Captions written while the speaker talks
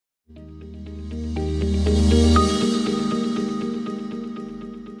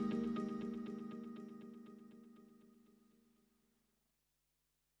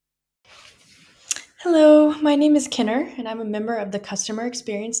my name is Kinner, and I'm a member of the customer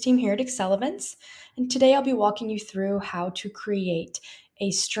experience team here at Accelevents. And today I'll be walking you through how to create a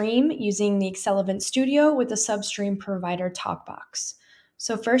stream using the Accelevents Studio with the substream provider TokBox.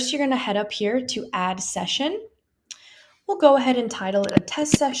 So first, you're going to head up here to Add Session. We'll go ahead and title it a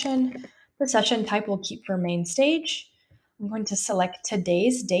test session. The session type we'll keep for main stage. I'm going to select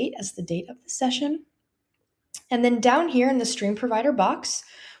today's date as the date of the session. And then down here in the stream provider box,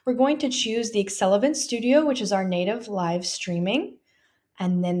 we're going to choose the Accelevents Studio, which is our native live streaming.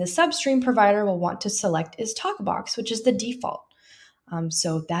 And then the substream provider we'll want to select is TokBox, which is the default.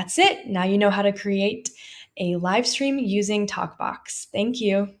 So that's it. Now you know how to create a live stream using TokBox. Thank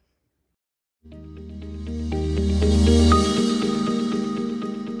you.